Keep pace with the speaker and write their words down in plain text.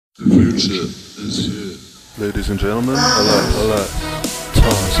The future is here. Ladies and gentlemen, alert.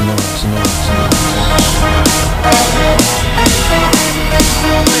 Toss, noise.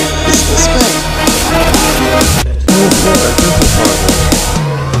 It's display.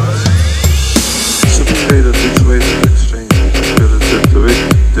 Sophisticated situated exchange. Spirited to it,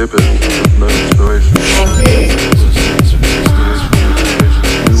 debit with no inspiration.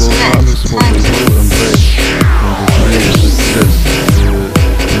 We will harness what we will embrace, and the dreams exist.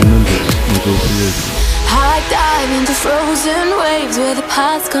 Remember, negotiation. I dive into frozen waves where the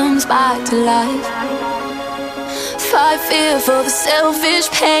past comes back to life. Fight fear for the selfish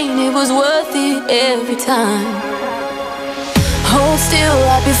pain, it was worth it every time. Hold still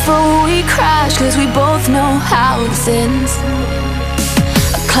right before we crash, cause we both know how this ends.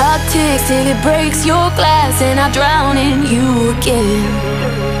 A clock ticks till it breaks your glass, and I drown in you again.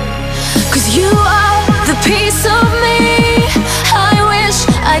 Cause you are the piece of me I wish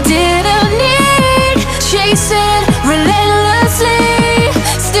I didn't need. Chasing relentlessly,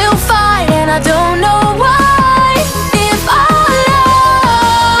 still fight and I don't know why. If our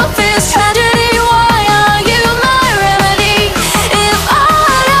love is tragedy, why are you my remedy? If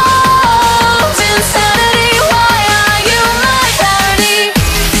our love's insanity, why are you my parody?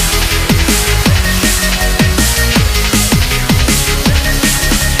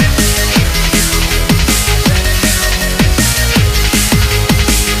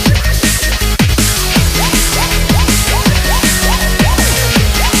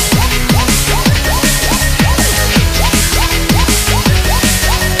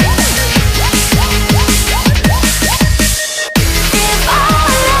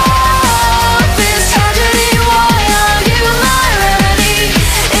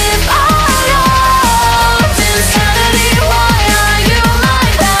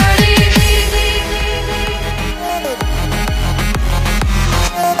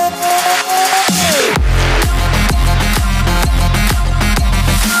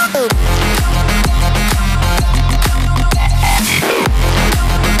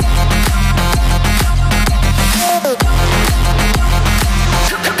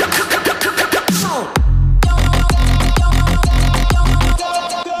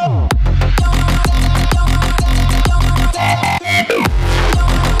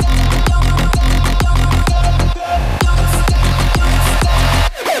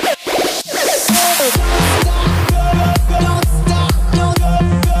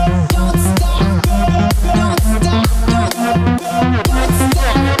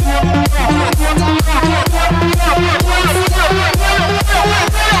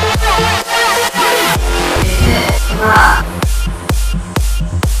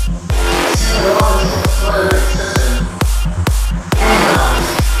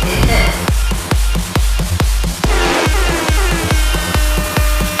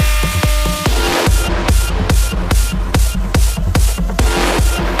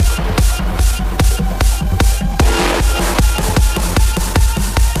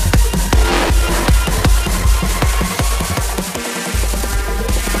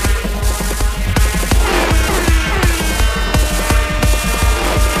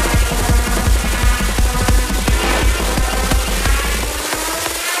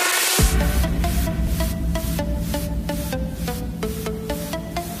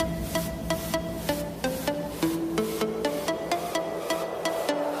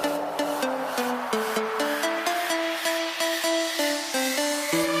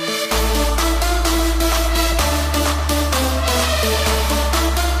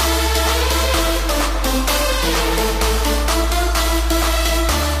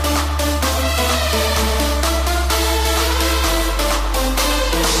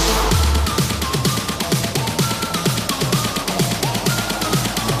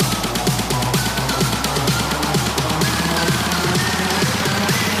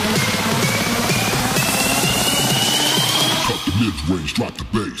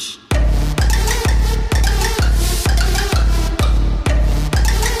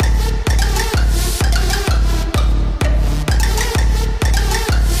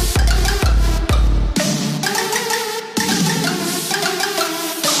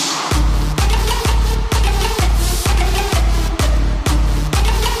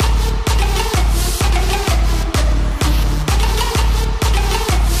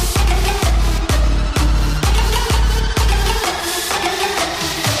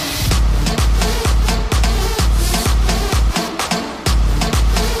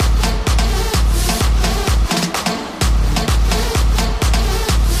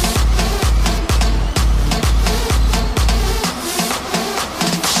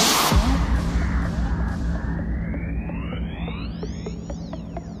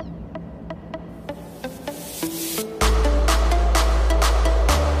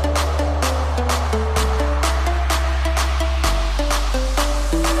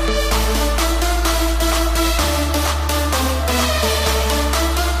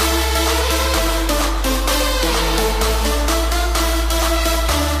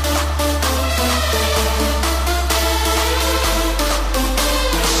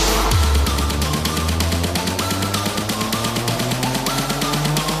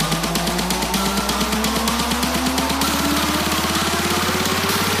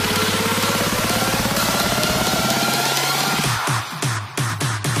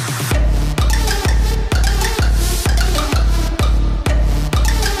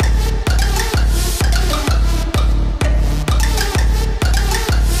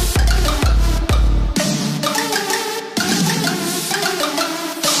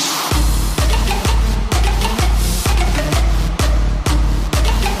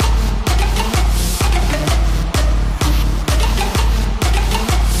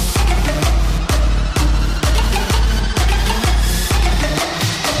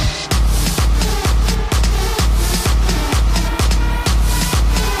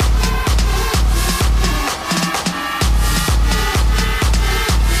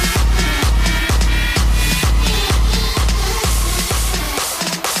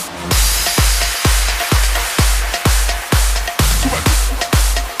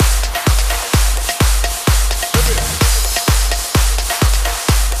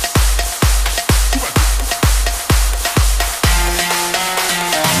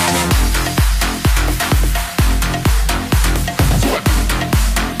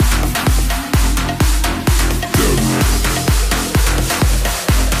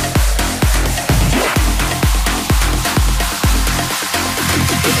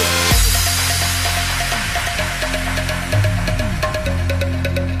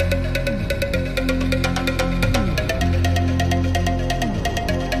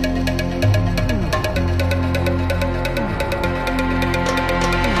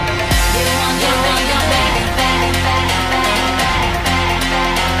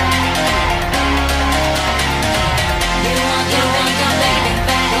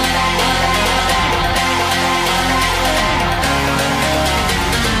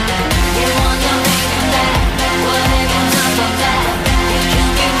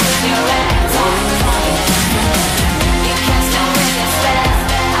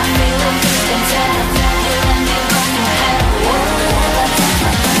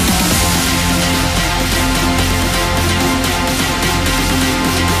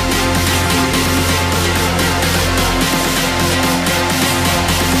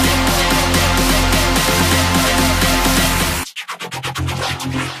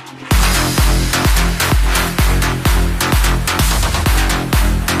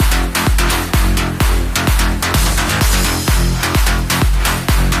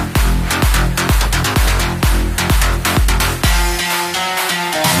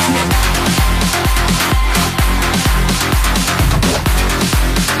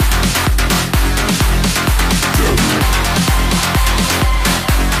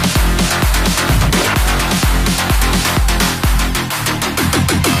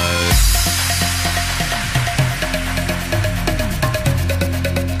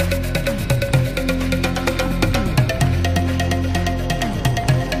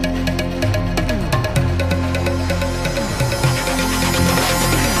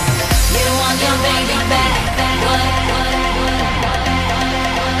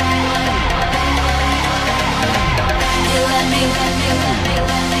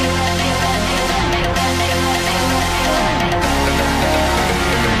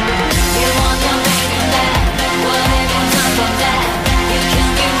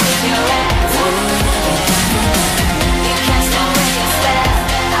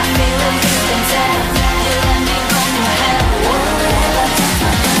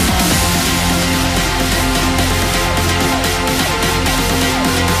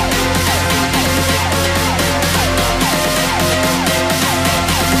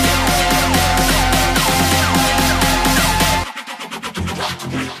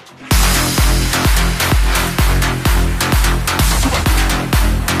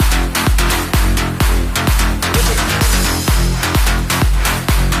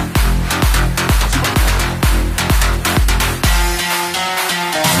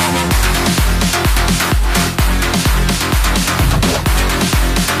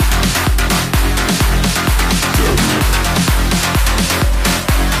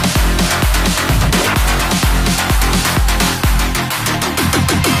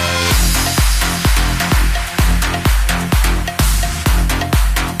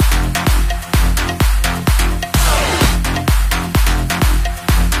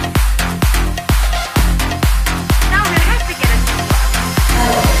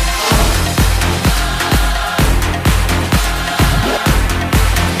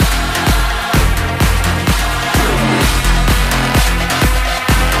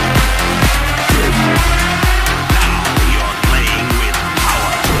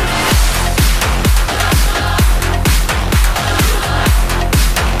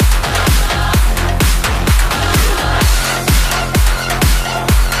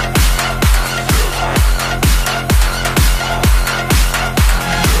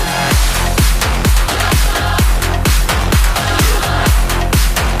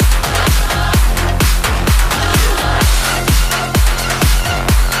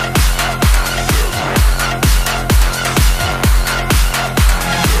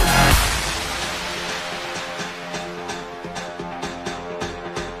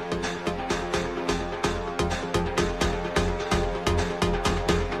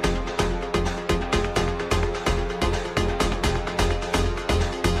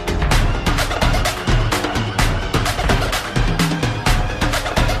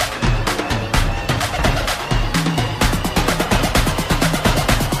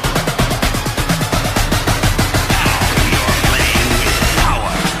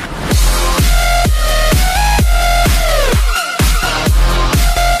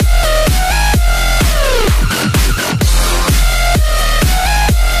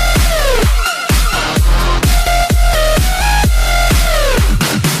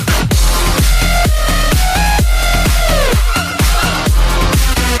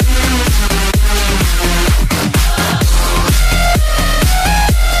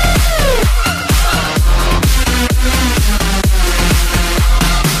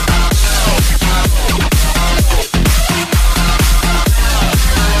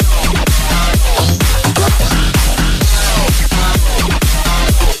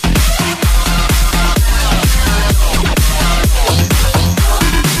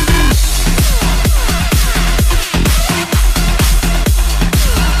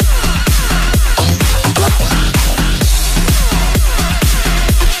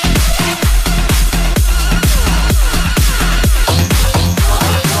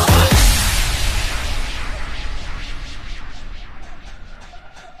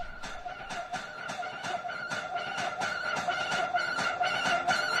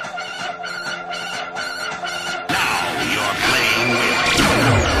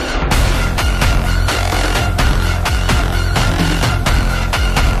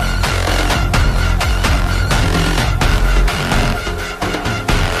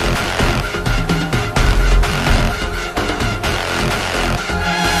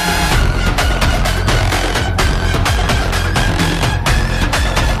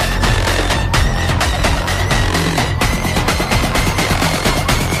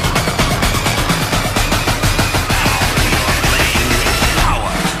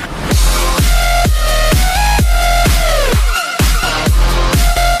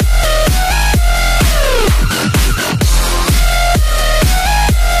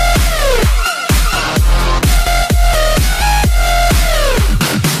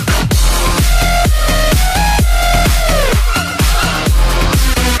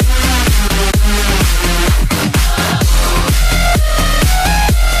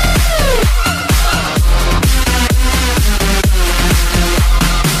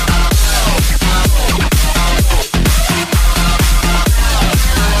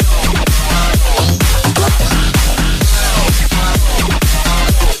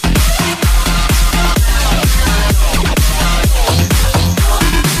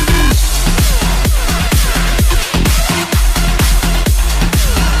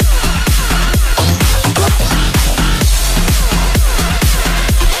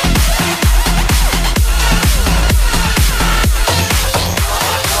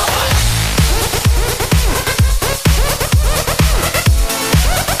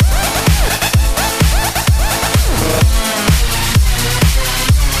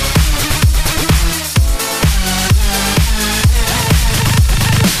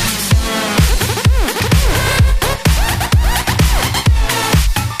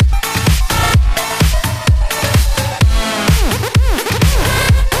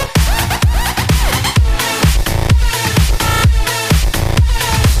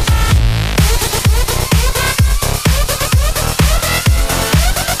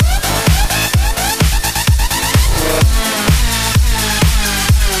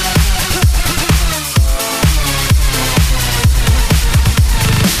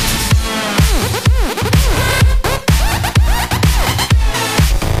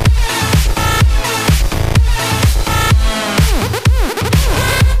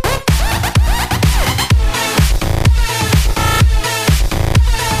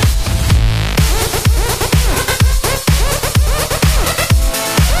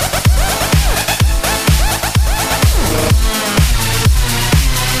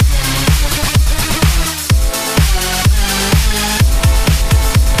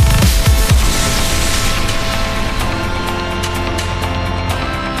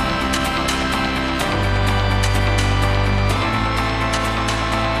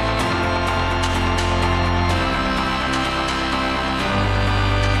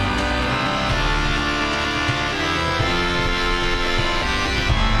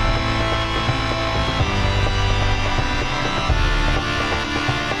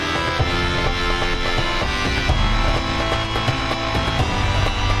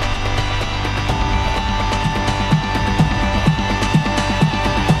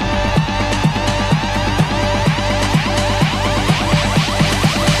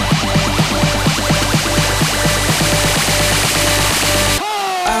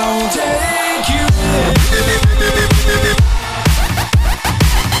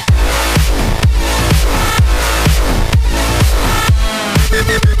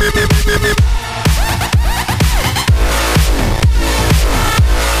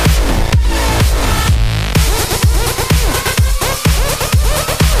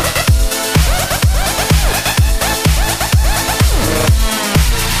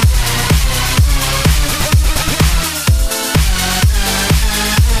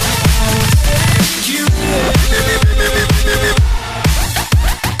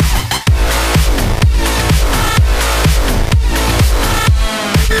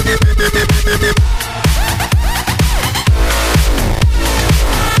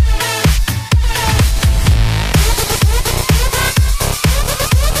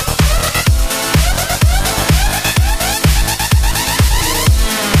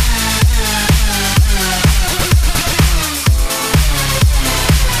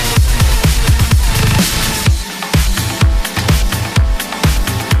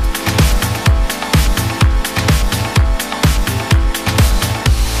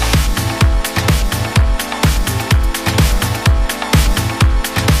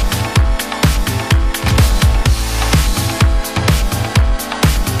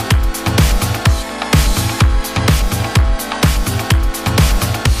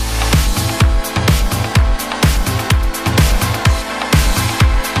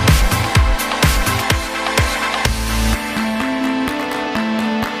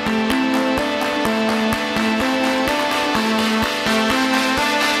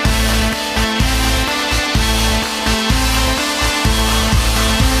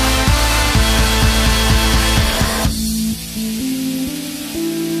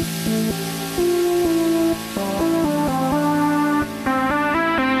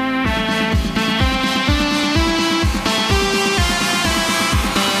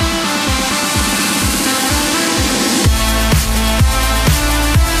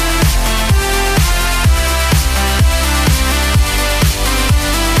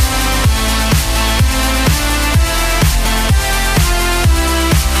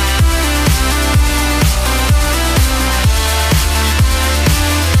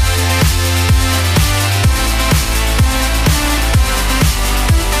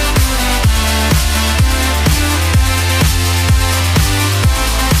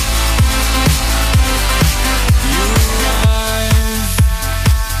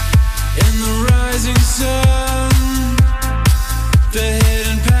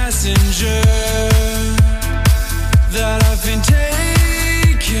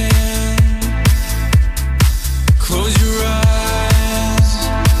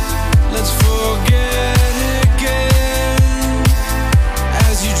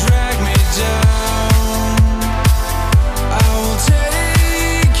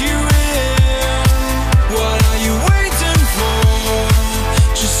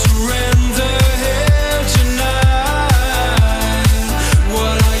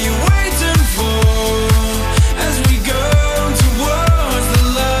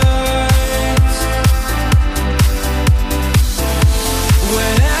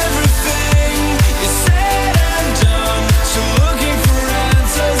 when everything is said and done. So looking for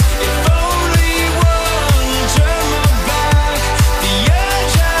answers, if only one. Turn my back, the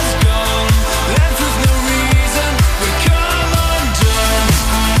urge has gone. Left with no reason, we come undone.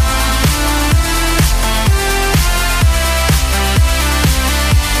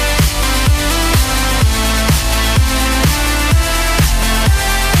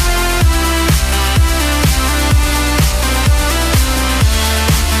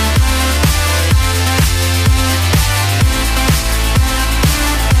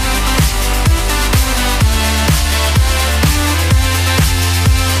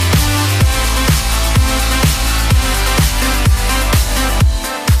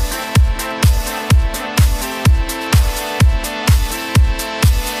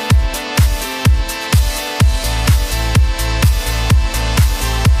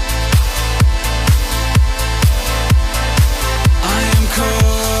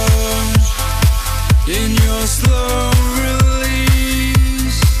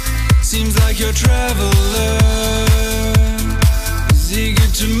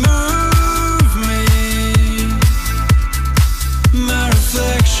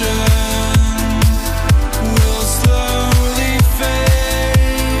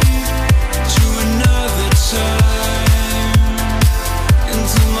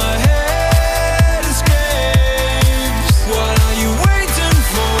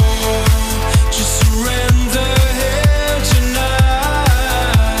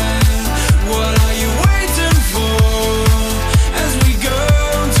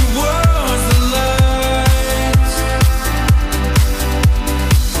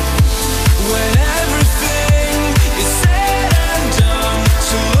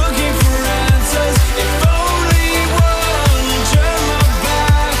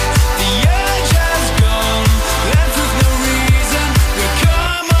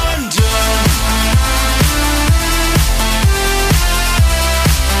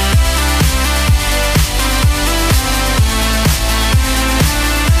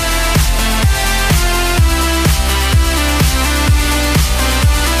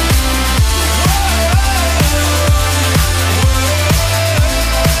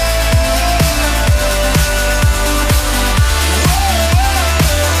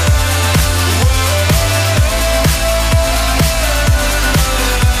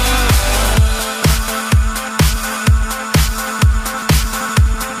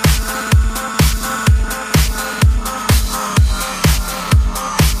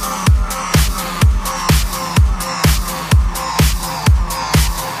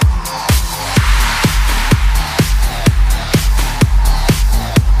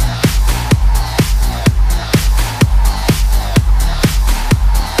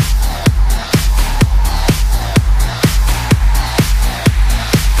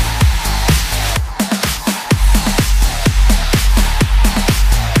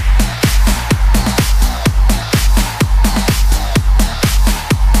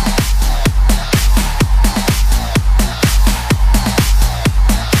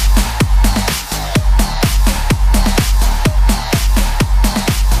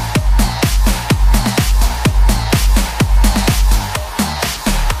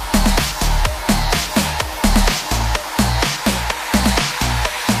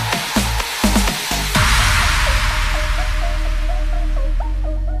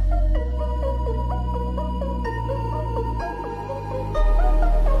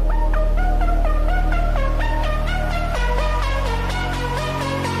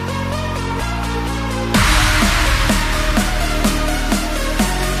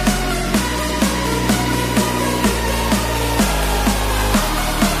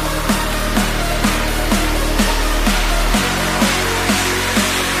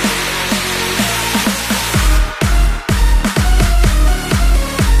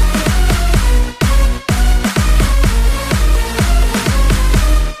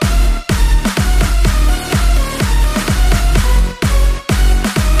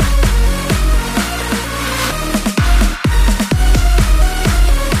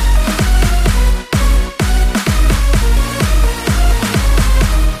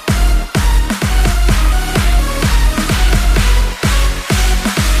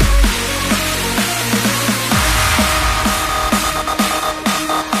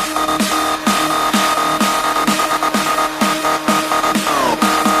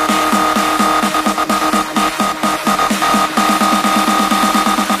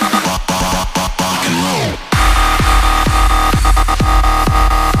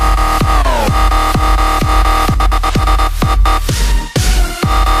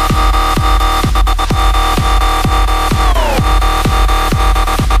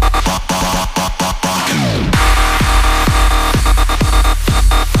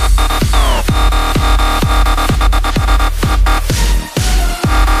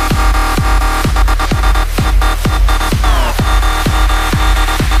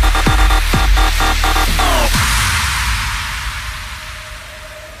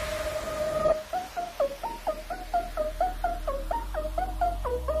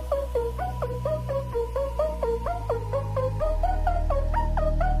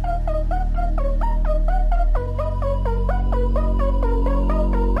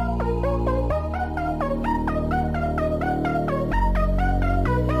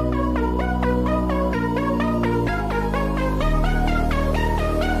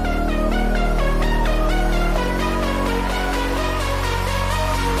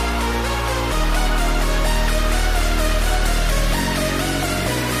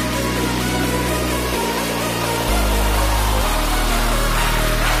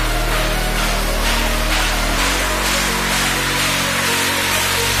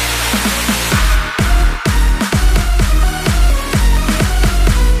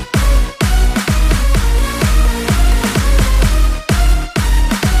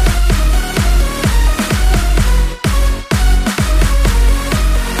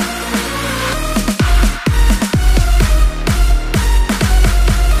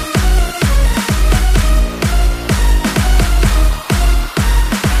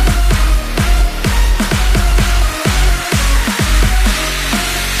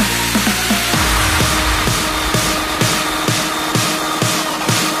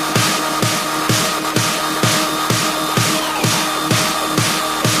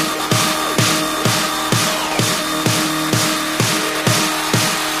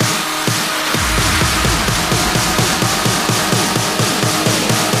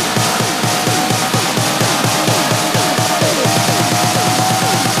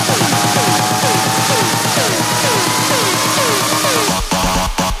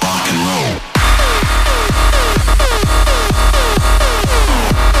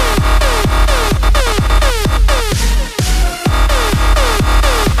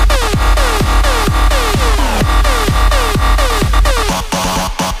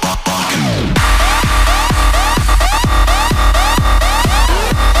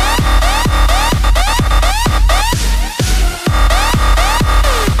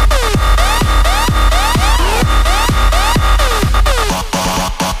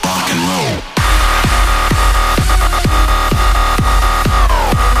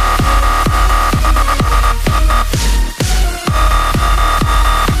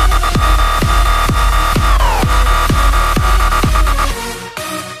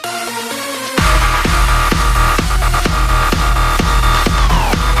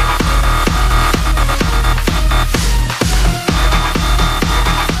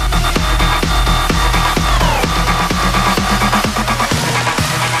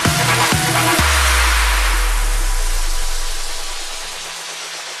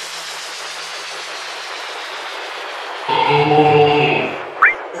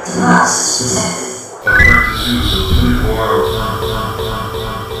 I'm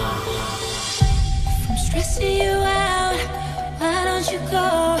stressing you out, why don't you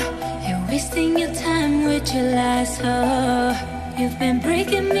go? You're wasting your time with your lies, oh. You've been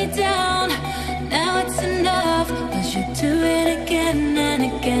breaking me down, now it's enough, 'cause you do it again and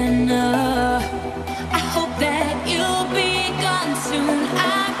again, oh. I hope that you'll be gone soon,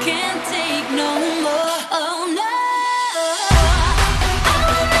 I can't take no more, oh no. I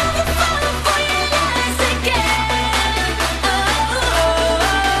will never fall for your lies again, oh.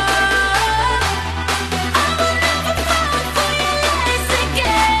 I will never fall for your lies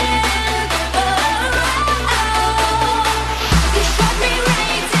again, oh. You shot me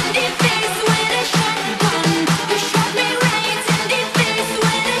right in the face with a shotgun. You shot me right in the face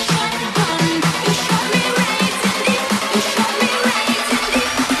with a shotgun. You shot me right in the. You shot me right in the.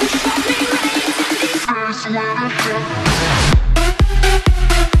 You shot me right in the face with a shotgun.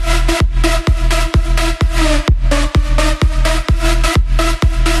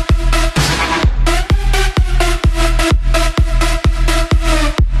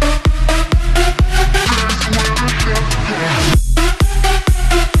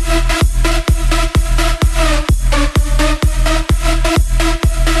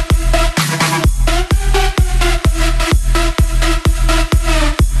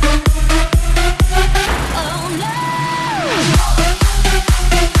 Oh no!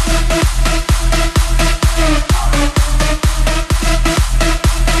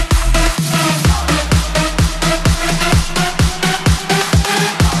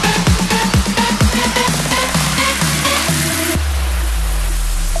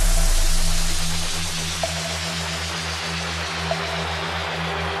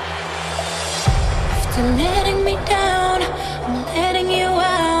 After letting me down, I'm letting you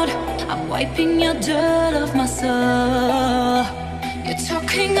out. I'm wiping your dirt off my soul. You're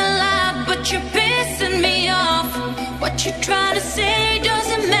talking a lot, but you're pissing me off. What you trying to say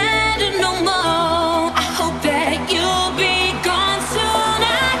doesn't matter no more. I hope that you'll be gone soon.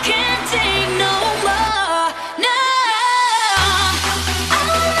 I can't take no more. No, I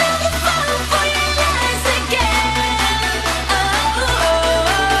will never fall for your lies again. Oh.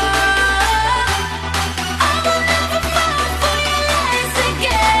 I will never fall for your lies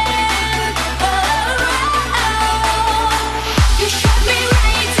again. Oh, you shot me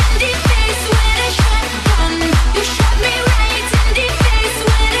right in the face with a shotgun. You shot me right in the face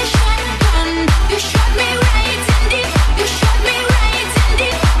with a shotgun.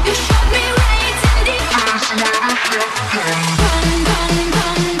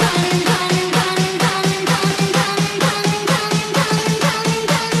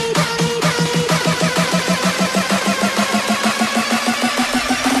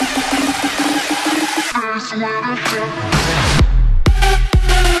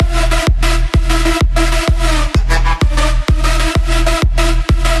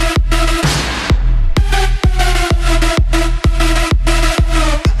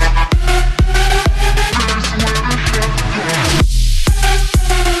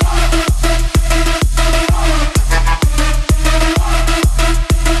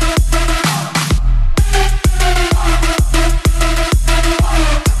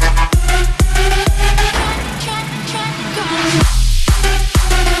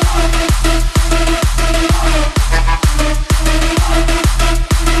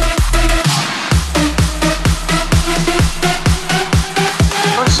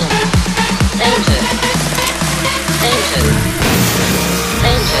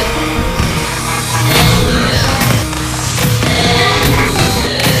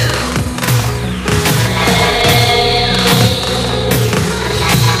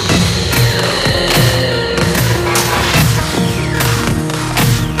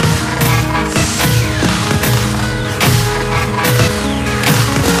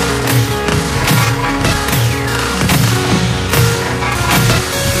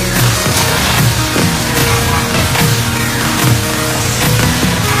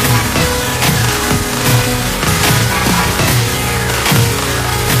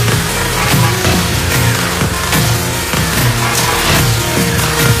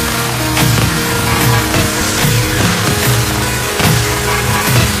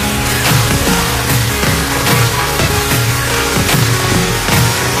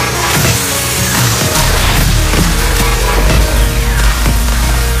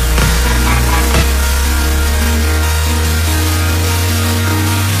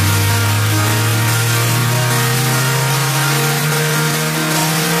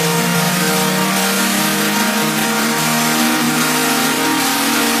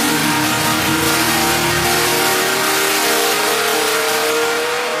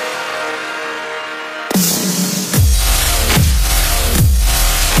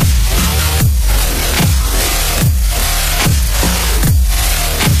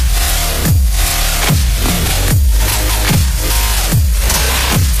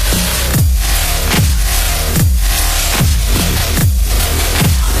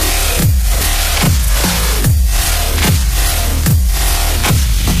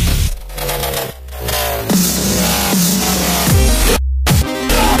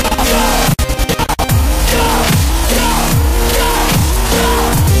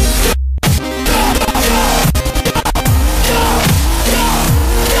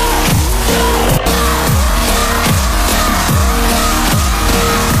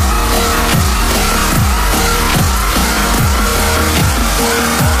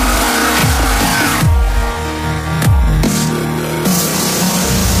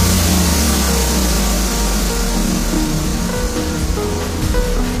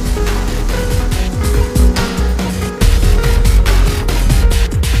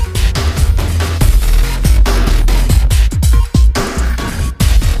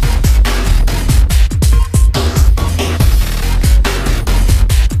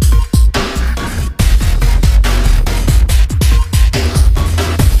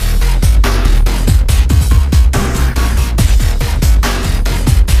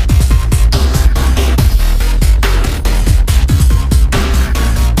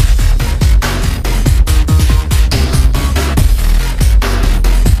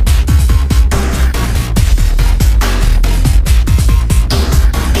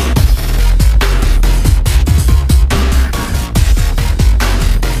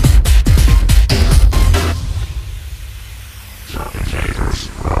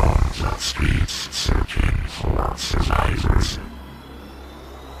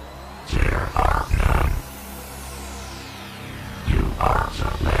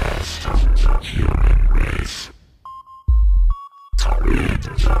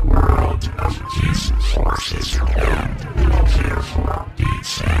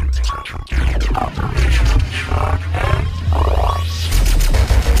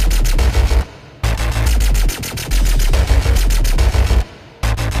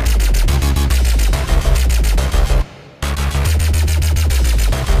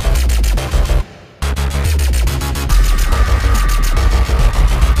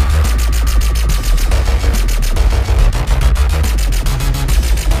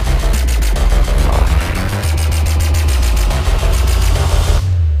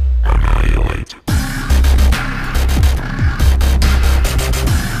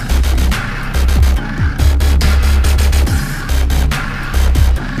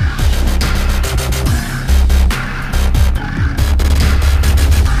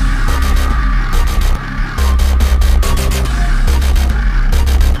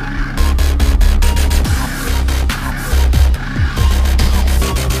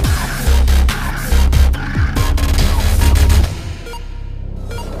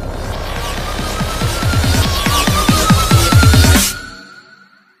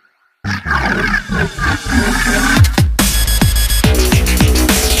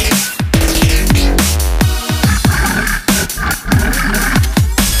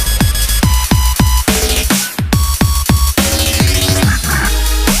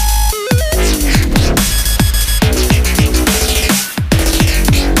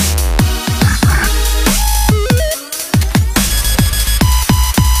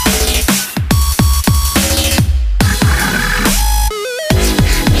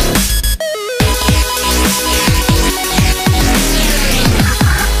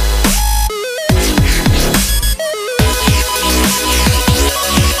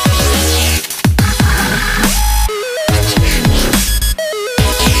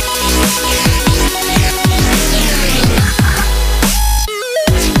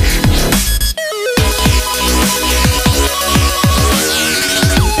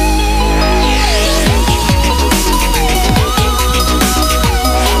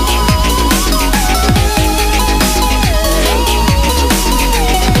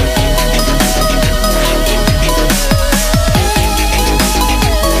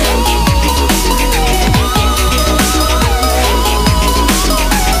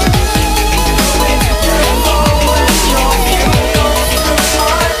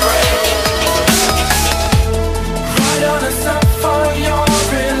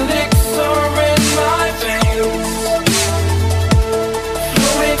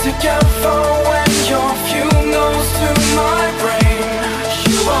 together when your fume goes through my brain.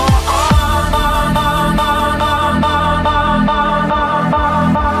 You are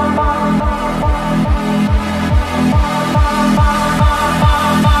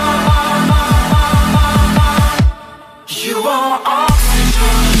you are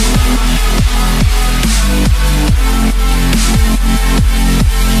oxygen.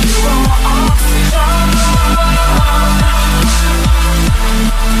 You are oxygen.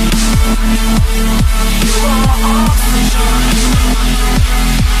 You are oxygen.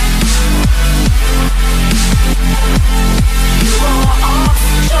 You are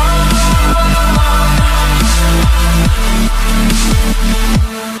oxygen.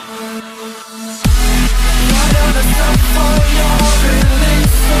 Right on the top for your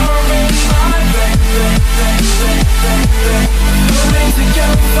release, in my vein. Moving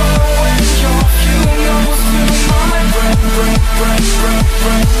together when your fuel goes through my brain.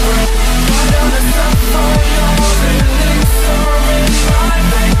 Right on the top for your release, in my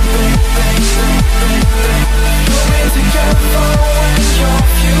vein. Moving together when your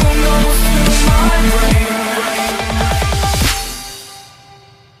fuel goes through my brain.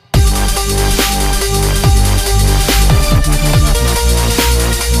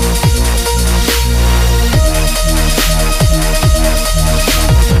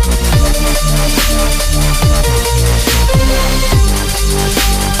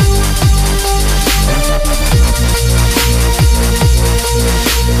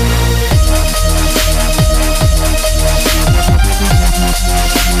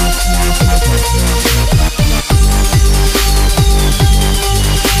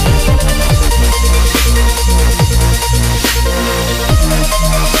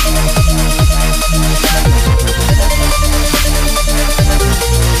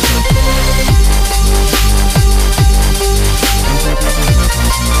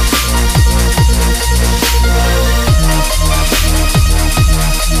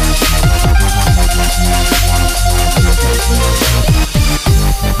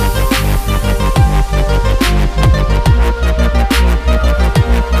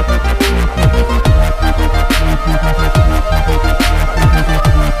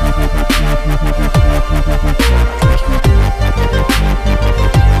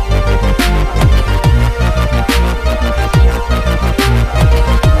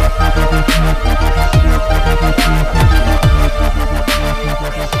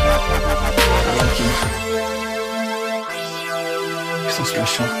 So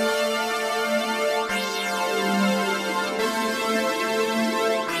special.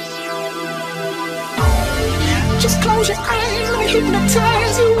 Just close your eyes, let me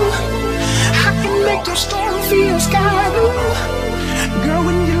hypnotize you. I can make your storm feel sky blue. Girl,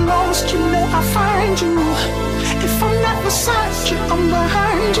 when you're lost, you know I'll find you. If I'm not beside you, I'm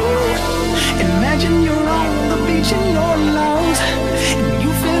behind you. Imagine you're on the beach and you're alone, and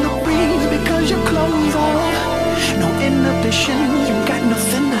you feel the breeze because your clothes off. No inhibitions, you got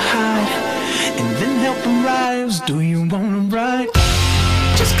nothing to hide. And then help arrives, do you wanna ride?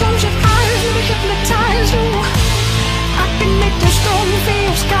 Just close your eyes, let me hypnotize you. I can make the storm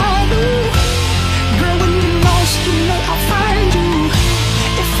feel sky blue. Girl, when you're lost, you know I'll find you.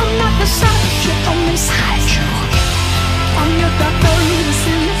 If I'm not beside you, I'm inside you. I'm your doctor, this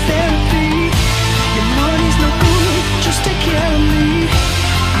is your therapy. Your money's no good, just take care of me.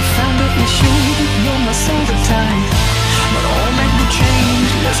 I found an issue, you're my soul to tie. But all that will change,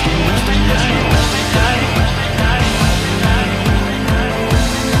 let's get with the night.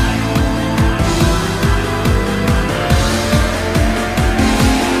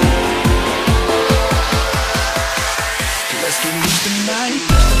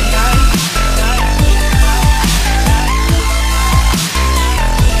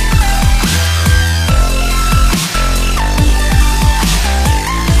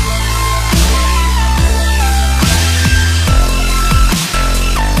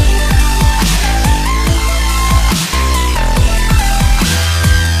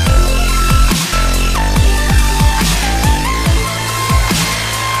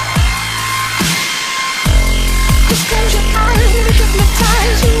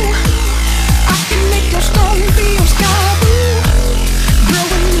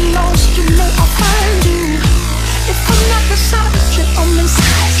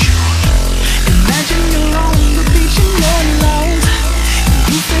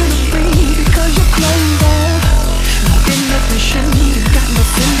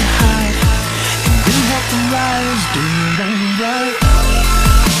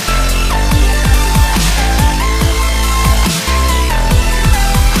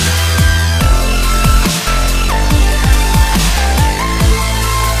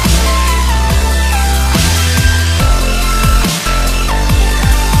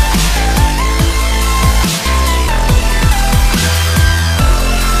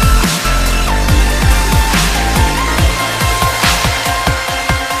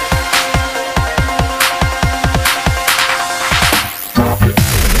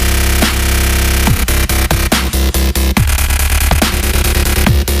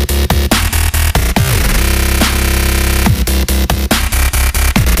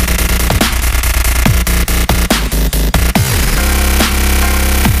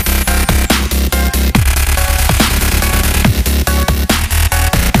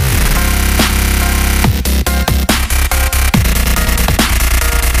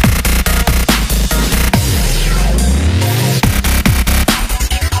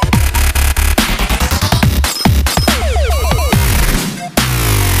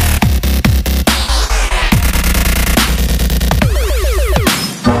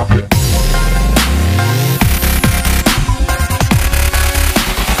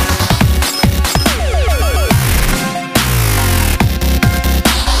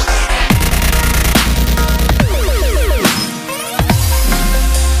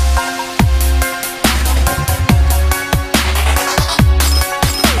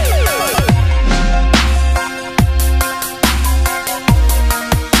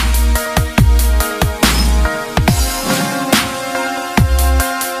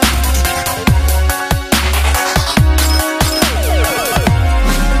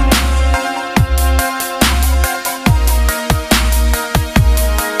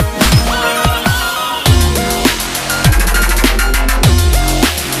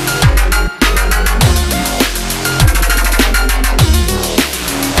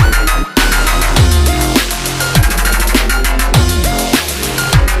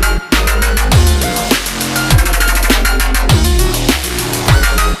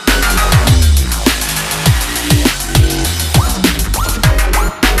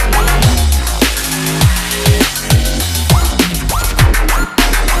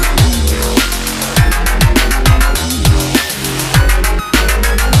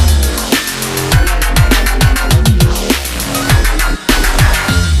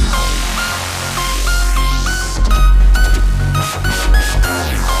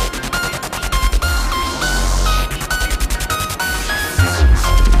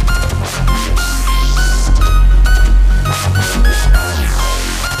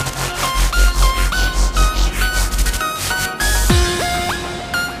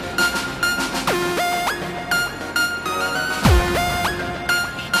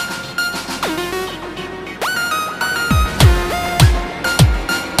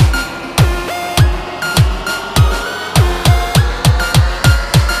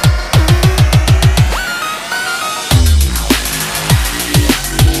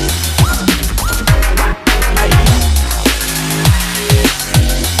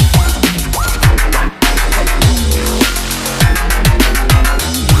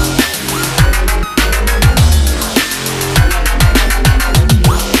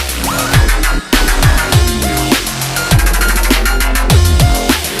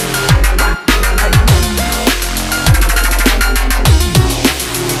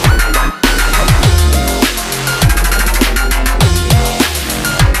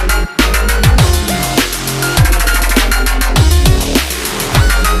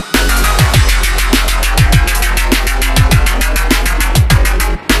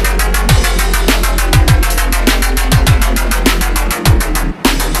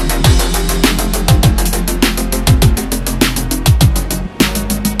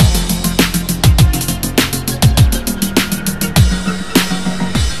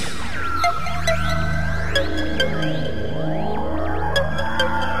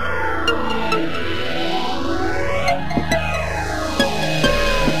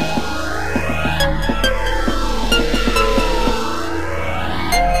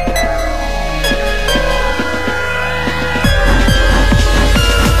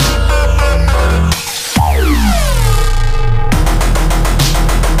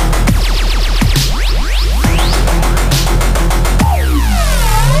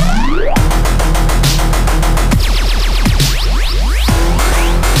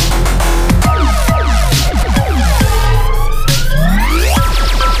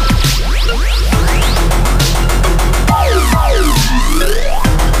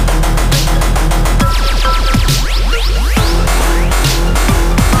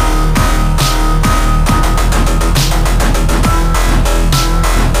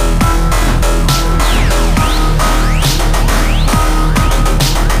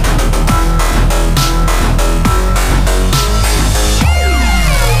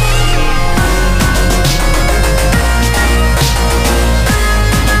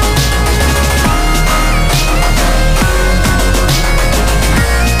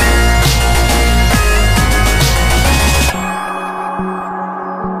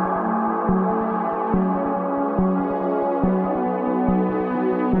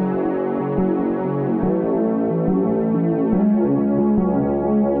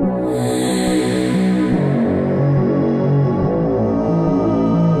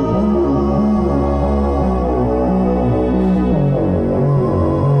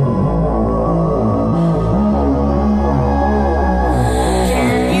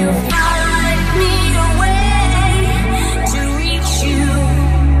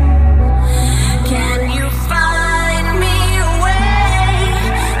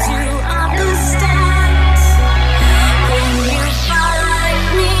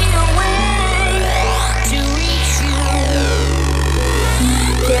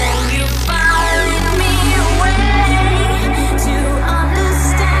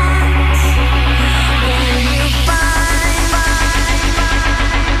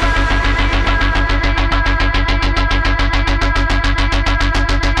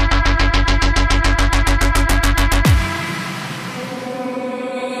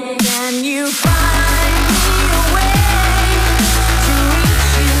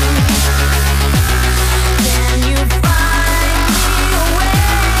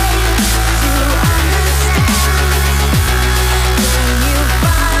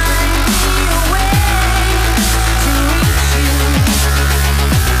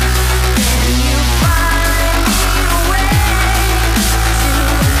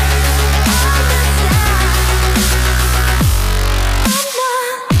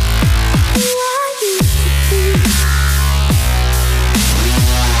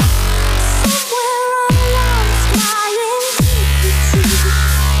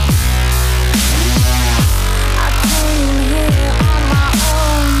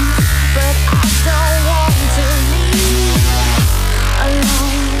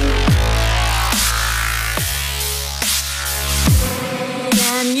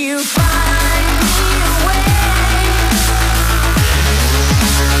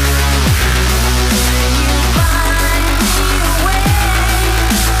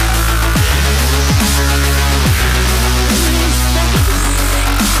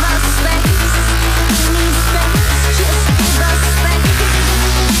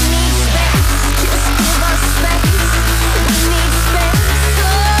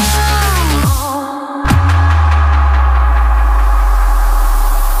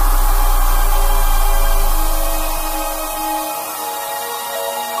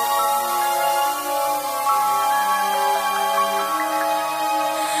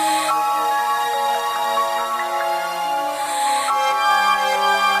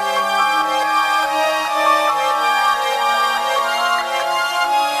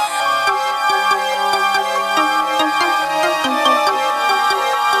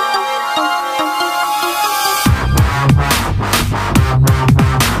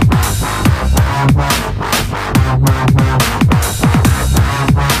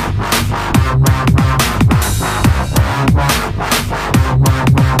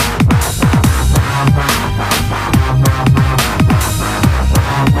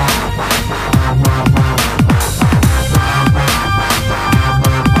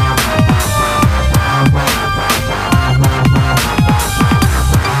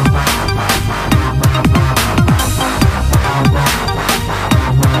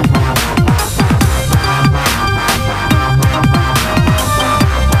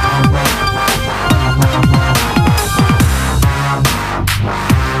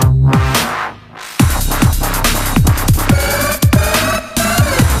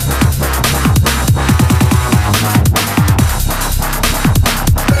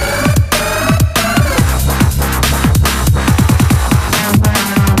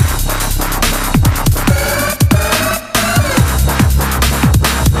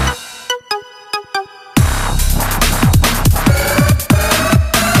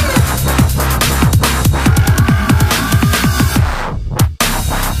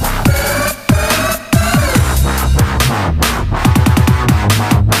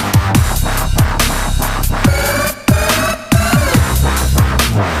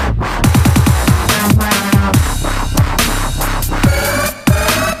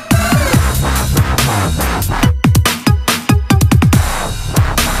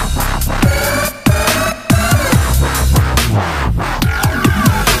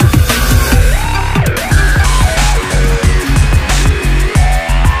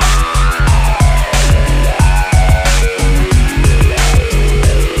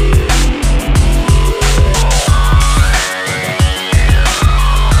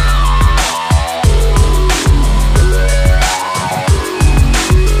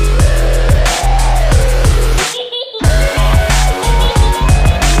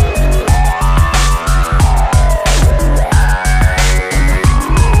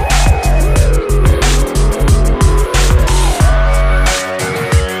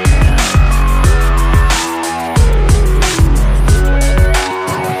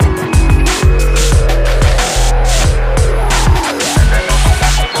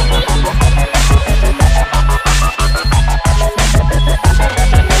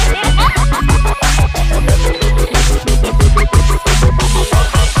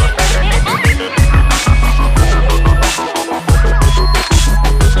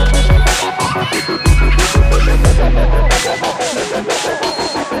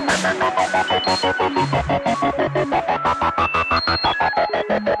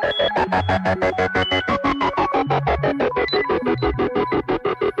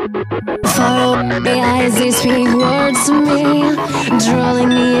 The eyes, they speak words to me, drawing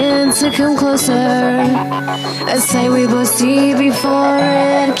me in to come closer. I say we both see before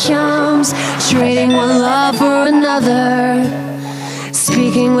it comes, trading one love for another.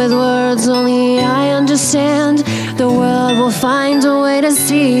 Speaking with words only I understand. The world will find a way to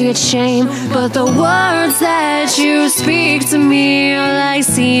see its shame, but the words that you speak to me are like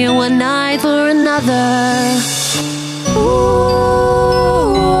seeing one night for another.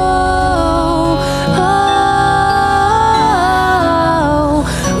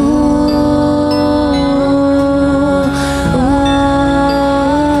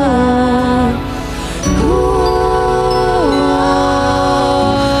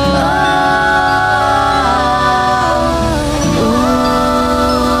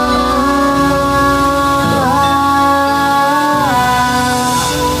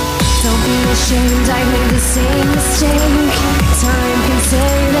 I made the same mistake. Time can say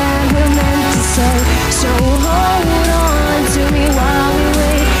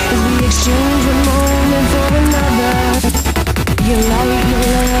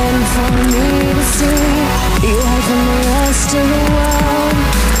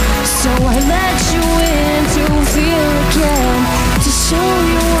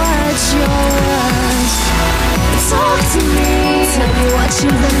Tell me what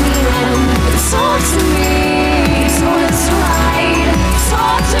you've been needing. Talk to me. So it's right.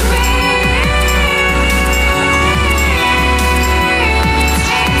 Talk to me.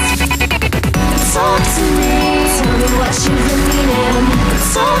 Talk to me. Tell me what you've been needing.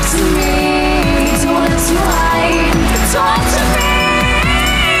 Talk to me. So it's right. Talk to me.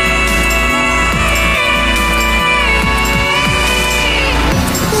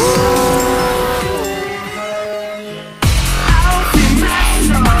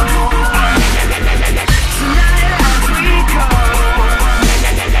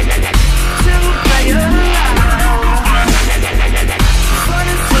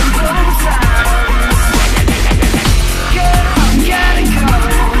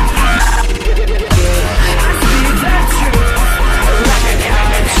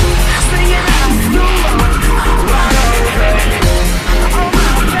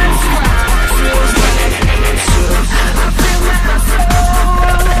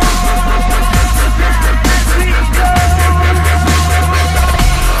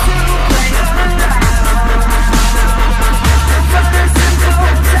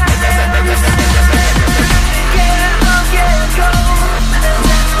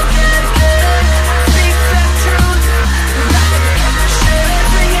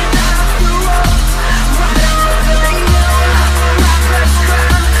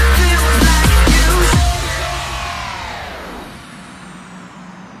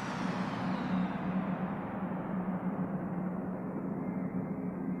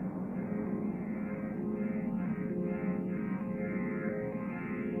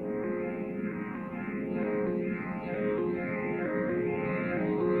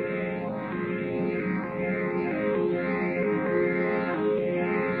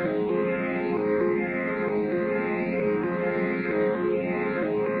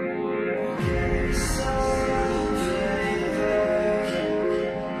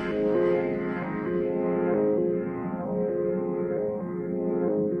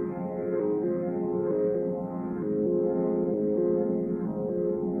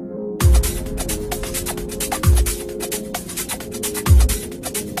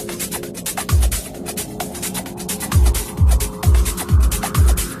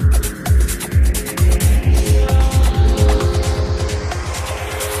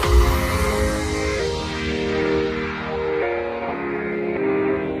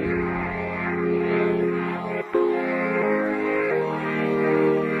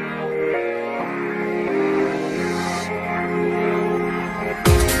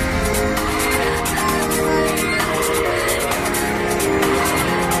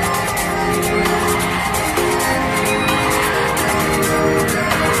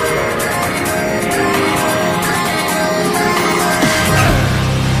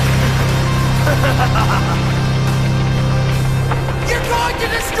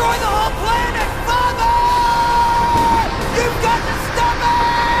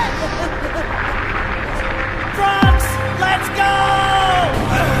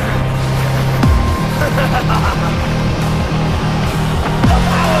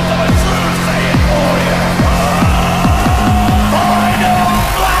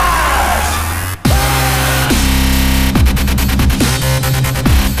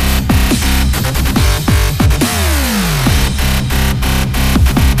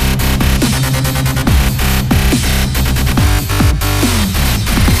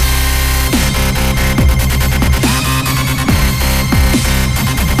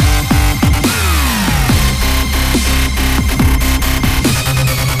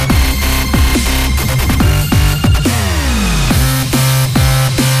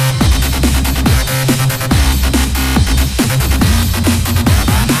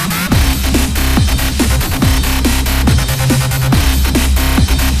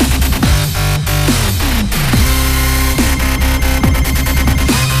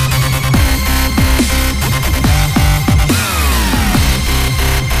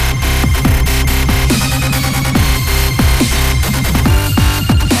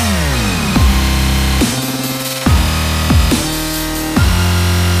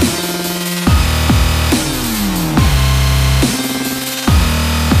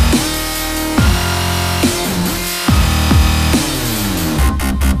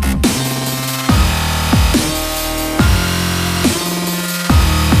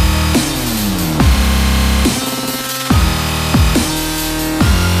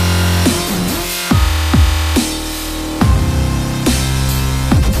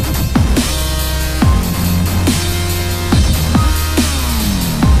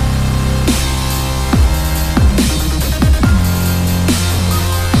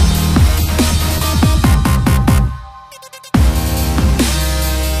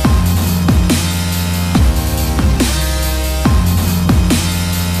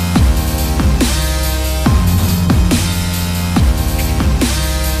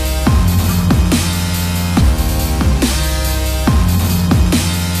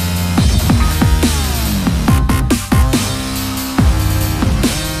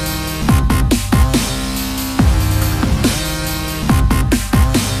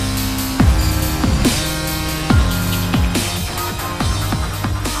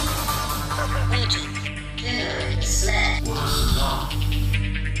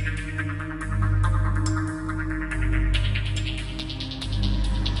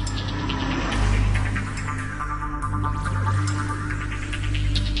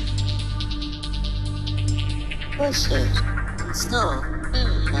 Search. Install.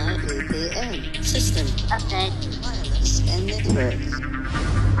 Verify VPN. System. Update. Wireless and networks.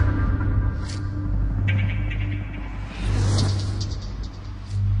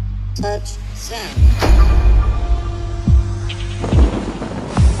 Touch. Sound.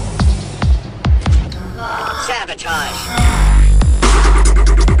 Sabotage.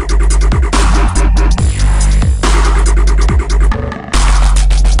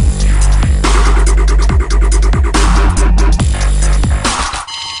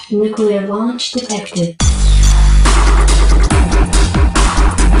 Nuclear launch detected.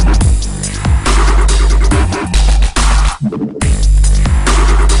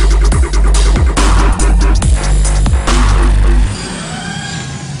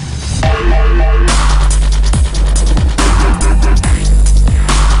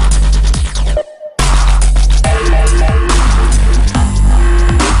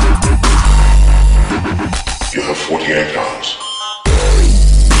 You have 48 hours.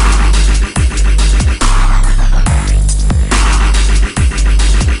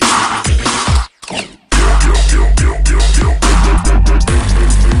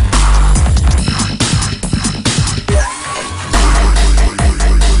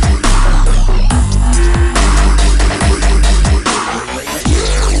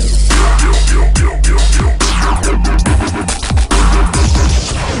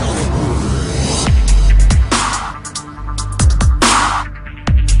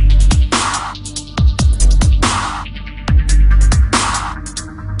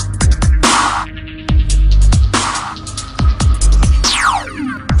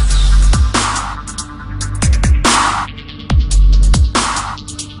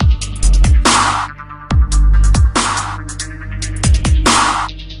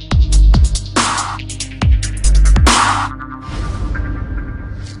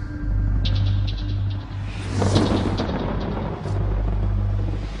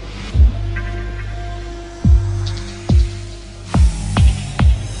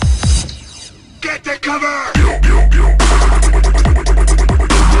 Get the cover!